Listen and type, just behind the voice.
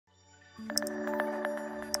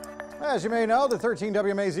As you may know, the 13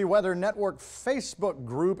 WMAZ Weather Network Facebook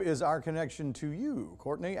group is our connection to you.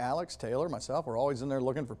 Courtney, Alex, Taylor, myself, we're always in there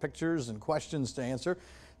looking for pictures and questions to answer.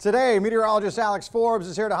 Today, meteorologist Alex Forbes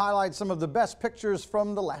is here to highlight some of the best pictures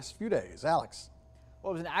from the last few days. Alex.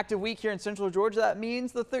 Well, it was an active week here in central Georgia. That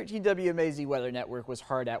means the 13 WMAZ Weather Network was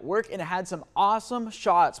hard at work, and it had some awesome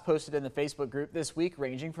shots posted in the Facebook group this week,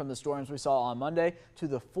 ranging from the storms we saw on Monday to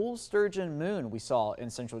the full sturgeon moon we saw in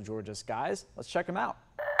central Georgia skies. Let's check them out.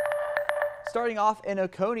 Starting off in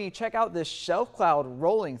Oconee, check out this shelf cloud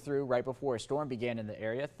rolling through right before a storm began in the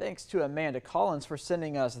area. Thanks to Amanda Collins for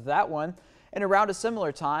sending us that one. And around a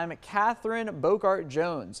similar time, Catherine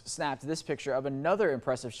Bogart-Jones snapped this picture of another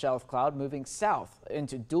impressive shelf cloud moving south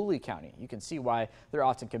into Dooley County. You can see why they're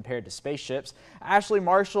often compared to spaceships. Ashley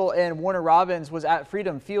Marshall and Warner Robins was at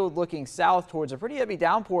Freedom Field looking south towards a pretty heavy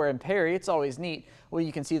downpour in Perry. It's always neat. Well,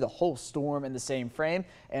 you can see the whole storm in the same frame.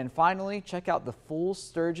 And finally, check out the full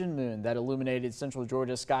sturgeon moon that illuminated central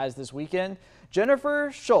Georgia skies this weekend. Jennifer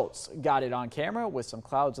Schultz got it on camera with some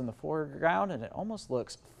clouds in the foreground, and it almost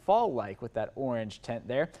looks fall-like with that orange tint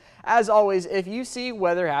there. As always, if you see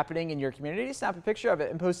weather happening in your community, snap a picture of it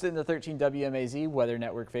and post it in the 13 WMAZ Weather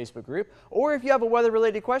Network Facebook group. Or if you have a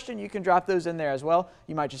weather-related question, you can drop those in there as well.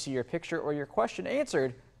 You might just see your picture or your question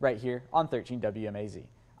answered right here on 13 WMAZ.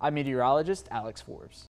 I'm meteorologist Alex Forbes.